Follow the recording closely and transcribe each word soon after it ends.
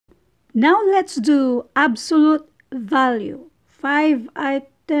Now let's do absolute value. 5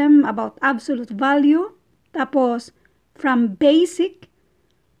 item about absolute value. Tapos, from basic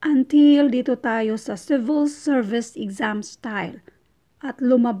until dito tayo sa civil service exam style. At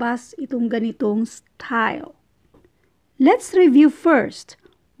lumabas itong ganitong style. Let's review first.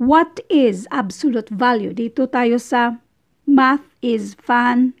 What is absolute value? Dito tayo sa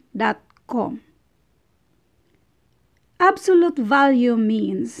mathisfun.com. Absolute value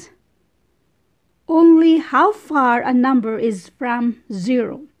means only how far a number is from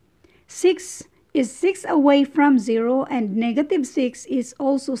 0. 6 is 6 away from 0 and negative 6 is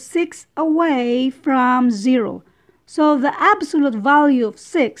also 6 away from 0. So the absolute value of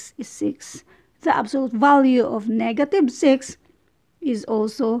 6 is 6. The absolute value of negative 6 is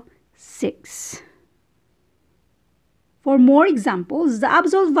also 6. For more examples, the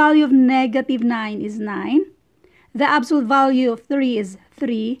absolute value of negative 9 is 9. The absolute value of 3 is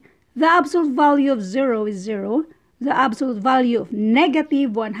 3. The absolute value of 0 is 0. The absolute value of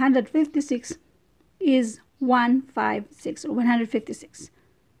negative 156 is 156 or 156.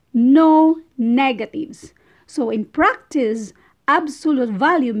 No negatives. So in practice, absolute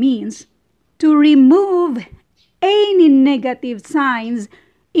value means to remove any negative signs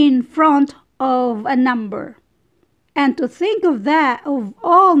in front of a number and to think of that of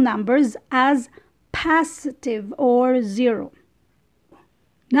all numbers as positive or 0.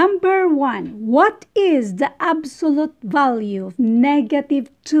 Number 1, what is the absolute value of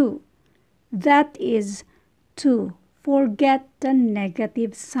negative 2? That is 2. Forget the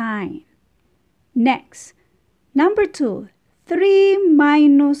negative sign. Next, number 2, 3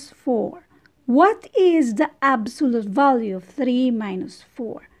 minus 4. What is the absolute value of 3 minus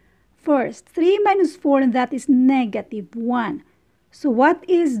 4? First, 3 minus 4, and that is negative 1. So what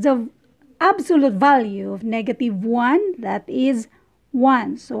is the absolute value of negative 1? That is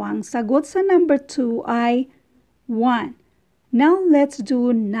 1. So ang sagot sa number 2 ay 1. Now let's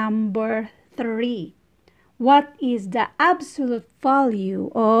do number 3. What is the absolute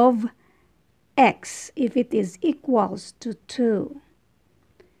value of x if it is equals to 2?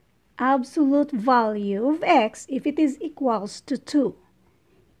 Absolute value of x if it is equals to 2.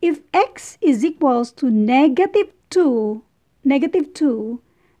 If x is equals to negative 2,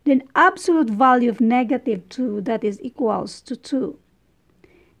 then absolute value of negative 2, that is equals to 2.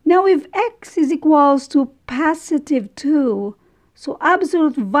 Now if x is equals to positive 2, so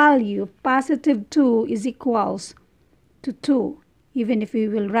absolute value of positive 2 is equals to 2. Even if we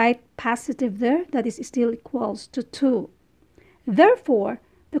will write positive there, that is still equals to 2. Therefore,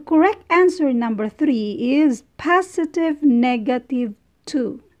 the correct answer in number 3 is positive negative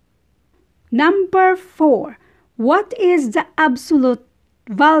 2. Number 4, what is the absolute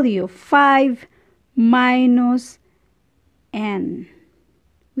value of 5 minus n,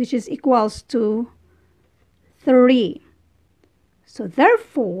 which is equals to 3? So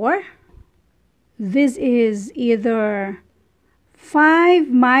therefore, this is either 5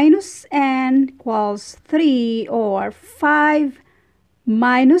 minus n equals 3 or 5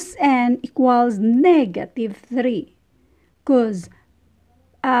 minus n equals negative 3. Because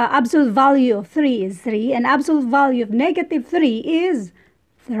absolute value of 3 is 3 and absolute value of negative 3 is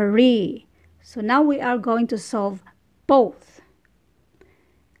 3. So now we are going to solve both.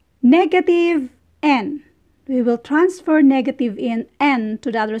 Negative n. We will transfer negative n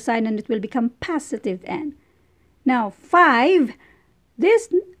to the other side and it will become positive n. Now 5, this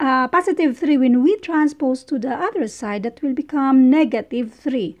positive 3, when we transpose to the other side, that will become negative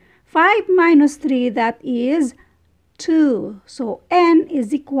 3. 5 minus 3, that is 2. So n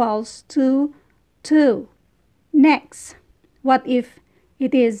is equals to 2. Next, what if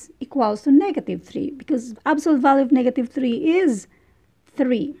it is equals to negative 3? Because absolute value of negative 3 is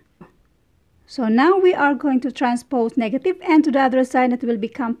 3. So now we are going to transpose negative n to the other side, it will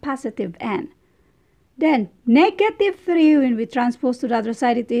become positive n. Then negative 3, when we transpose to the other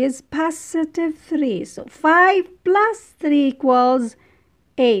side, it is positive 3. So 5 plus 3 equals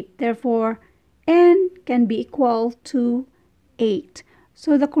 8. Therefore, n can be equal to 8.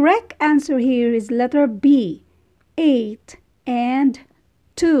 So the correct answer here is letter B, 8 and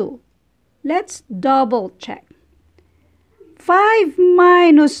 2. Let's double check. 5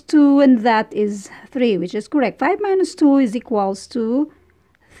 minus 2, and that is 3, which is correct. 5 minus 2 is equals to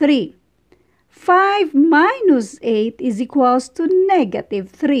 3. 5 minus 8 is equals to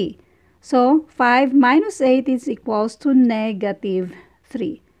negative 3. So 5 minus 8 is equals to negative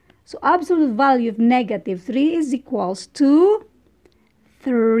 3. So absolute value of negative 3 is equals to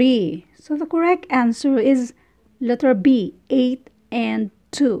 3. So the correct answer is letter B, 8 and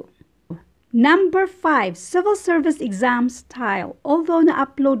 2. Number 5, civil service exam style. Although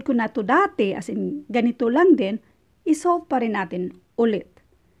na-upload ko na to dati, as in ganito lang din, isolve pa rin natin ulit.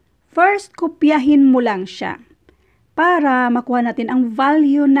 First, kopyahin mo lang siya para makuha natin ang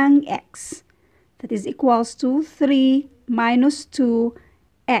value ng x. That is equals to 3 minus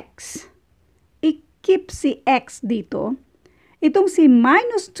 2x. I-keep si x dito. Itong si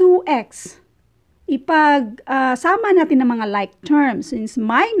minus 2x, sama natin ng mga like terms. Since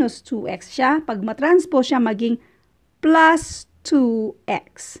minus 2x siya, pag matranspose siya maging plus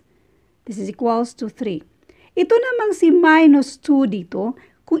 2x. This is equals to 3. Ito namang si minus 2 dito,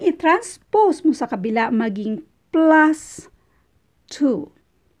 kung i-transpose mo sa kabila, maging plus 2.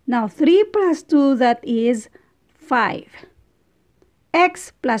 Now, 3 plus 2, that is 5.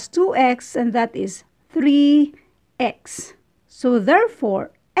 X plus 2x, and that is 3x. So,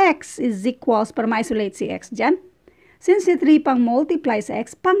 therefore, x is equals, para ma-isolate si x dyan. Since si 3 pang multiply sa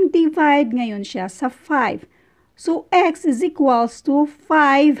x, pang divide ngayon siya sa 5. So, x is equals to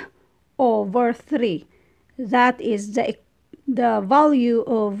 5 over 3. That is the value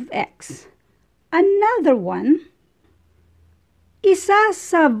of x. Another one, isa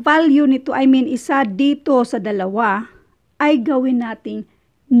sa value nito, isa dito sa dalawa, ay gawin nating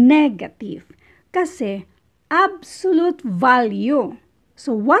negative. Kasi, absolute value.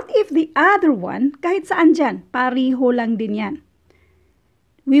 So, what if the other one, kahit saan dyan, pariho lang din yan.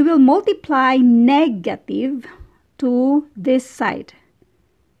 We will multiply negative to this side.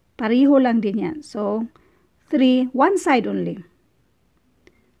 Pariho lang din yan. So, 3, one side only.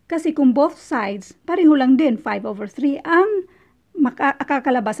 Kasi kung both sides, pariho lang din, 5 over 3 ang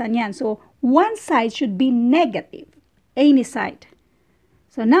kakalabasan yan. So, one side should be negative, any side.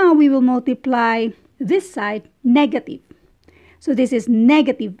 So, now we will multiply this side negative. So, this is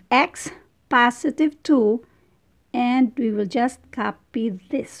negative x, positive 2, and we will just copy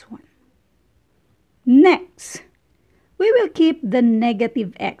this one. Next, we will keep the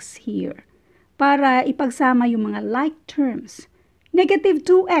negative x here para ipagsama yung mga like terms. Negative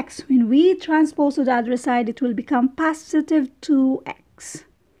 2x, when we transpose to the other side, it will become positive 2x.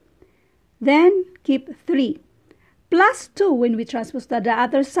 Then, keep 3. Plus 2, when we transpose to the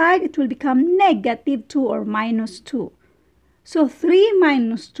other side, it will become negative 2 or minus 2. So, 3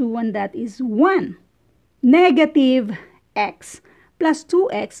 minus 2, and that is 1. Negative x plus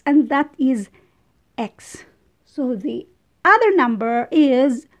 2x, and that is x. So, the other number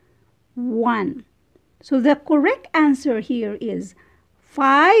is 1. So, the correct answer here is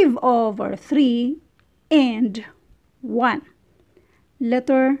 5 over 3 and 1.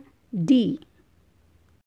 Letter D.